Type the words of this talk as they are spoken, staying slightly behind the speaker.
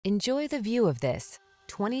Enjoy the view of this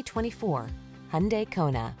 2024 Hyundai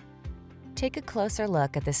Kona. Take a closer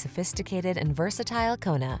look at the sophisticated and versatile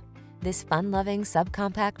Kona. This fun-loving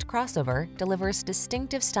subcompact crossover delivers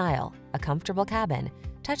distinctive style, a comfortable cabin,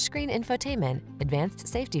 touchscreen infotainment, advanced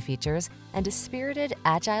safety features, and a spirited,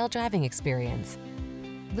 agile driving experience.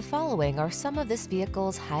 The following are some of this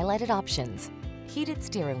vehicle's highlighted options: heated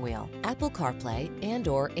steering wheel, Apple CarPlay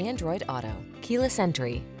and/or Android Auto, keyless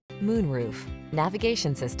entry, moonroof,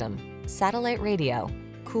 navigation system, satellite radio,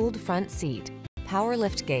 cooled front seat, power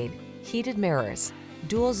liftgate, heated mirrors,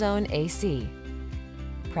 dual zone AC.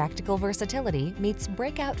 Practical versatility meets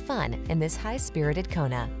breakout fun in this high-spirited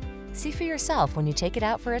Kona. See for yourself when you take it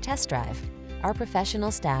out for a test drive. Our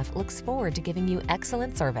professional staff looks forward to giving you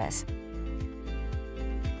excellent service.